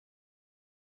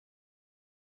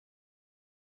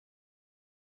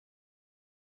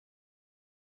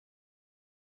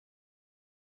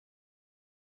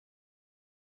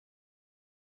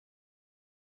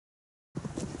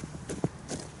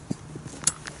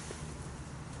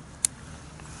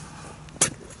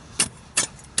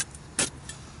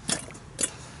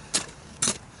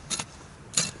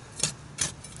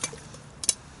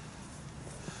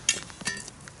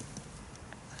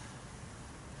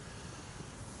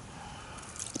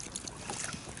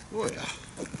Oh yeah.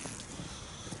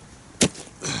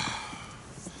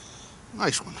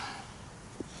 Nice one.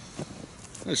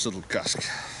 Nice little cusk.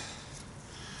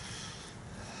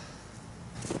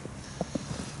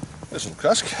 Nice little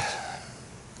cusk.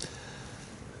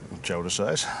 Chowder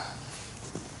size.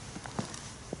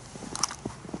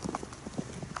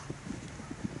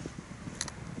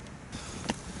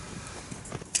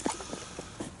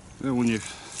 Now when you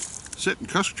set in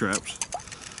cusk traps,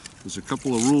 there's a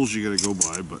couple of rules you gotta go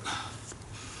by, but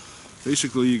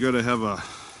basically you gotta have a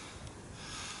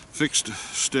fixed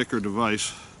stick or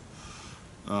device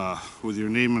with your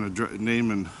name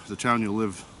and the town you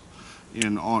live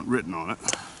in written on it.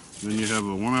 Then you have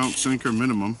a 1 ounce sinker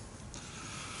minimum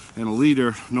and a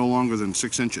leader no longer than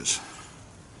 6 inches.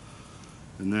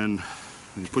 And then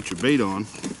when you put your bait on,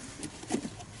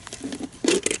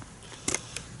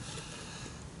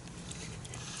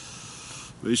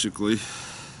 basically, oops,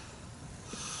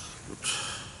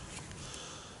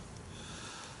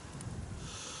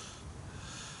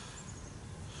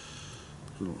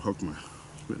 so don't hook my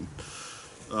mitten.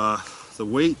 The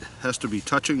weight has to be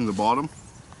touching the bottom,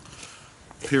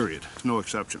 period, no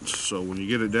exceptions. So when you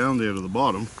get it down there to the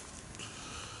bottom,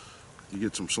 you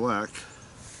get some slack.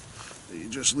 You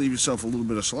just leave yourself a little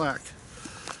bit of slack.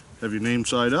 Have your name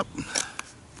side up.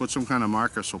 Put some kind of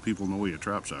marker so people know where your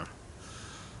traps are.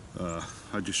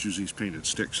 I just use these painted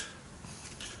sticks.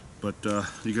 But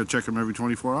you gotta check them every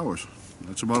 24 hours.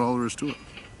 That's about all there is to it.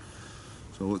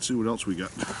 So let's see what else we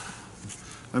got.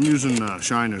 I'm using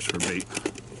shiners for bait.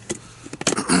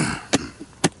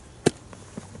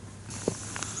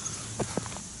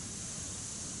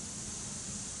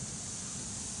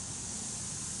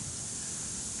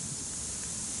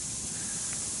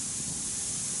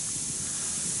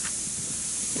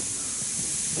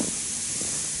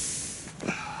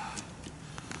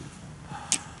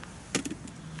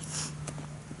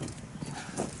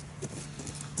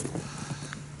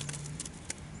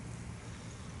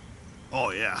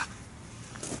 Oh yeah,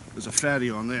 there's a fatty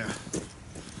on there.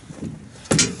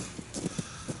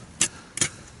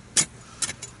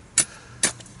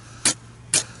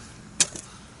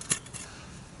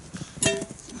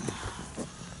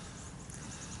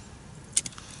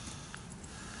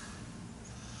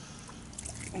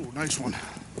 Oh, nice one.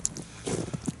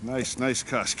 Nice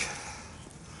cusk.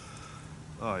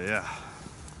 Oh yeah.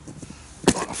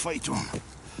 A lot of fight to him.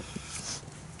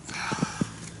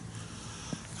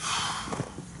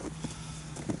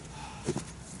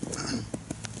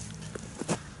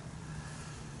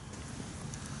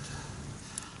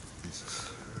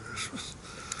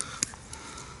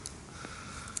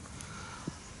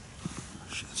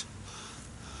 Shit.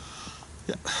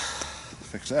 Yeah,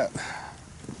 fix that.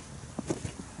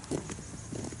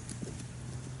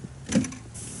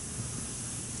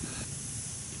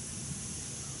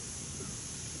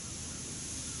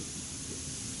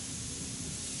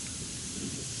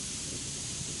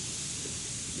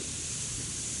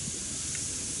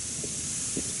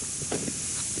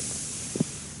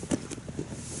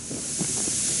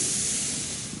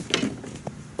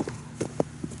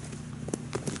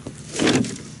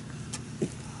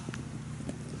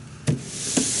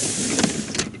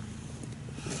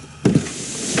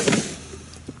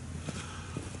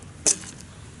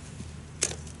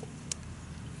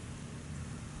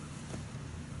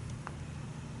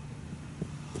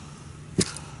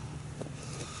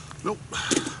 Nope,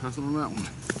 nothing on that one.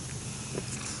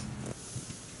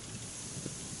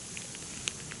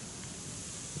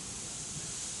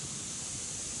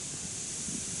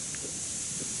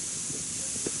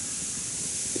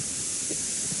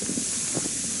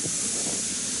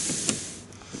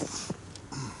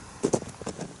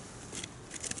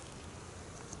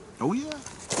 Oh yeah,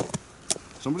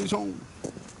 somebody's home.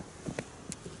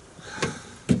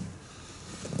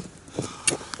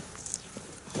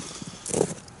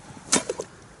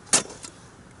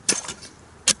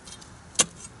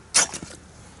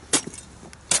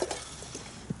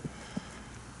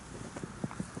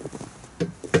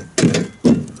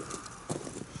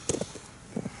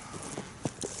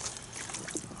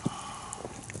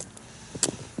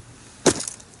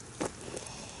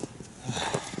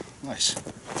 Nice.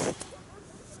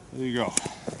 There you go.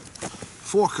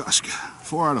 4 cusk.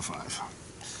 4 out of 5.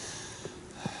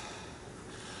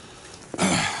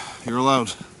 You're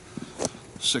allowed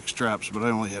 6 traps, but I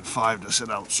only had 5 to set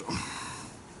out, so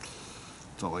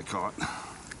that's all I caught.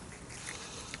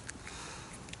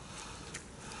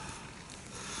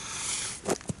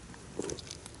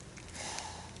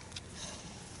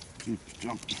 Keep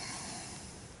jumping.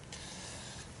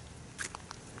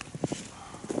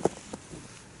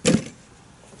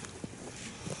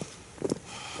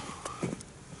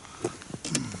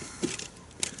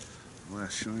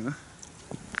 shiner.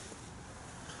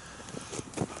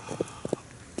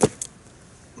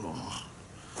 Oh,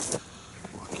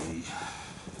 lucky.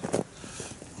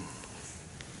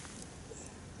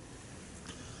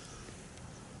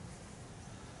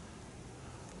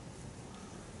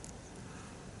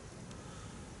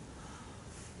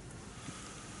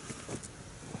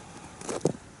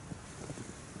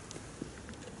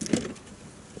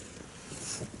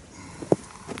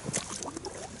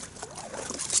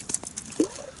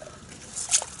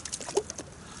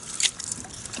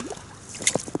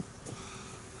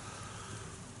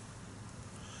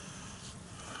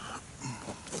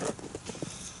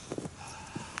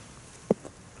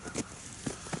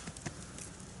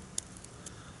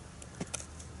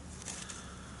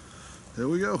 There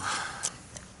we go.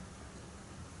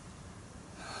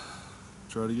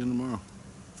 Try it again tomorrow.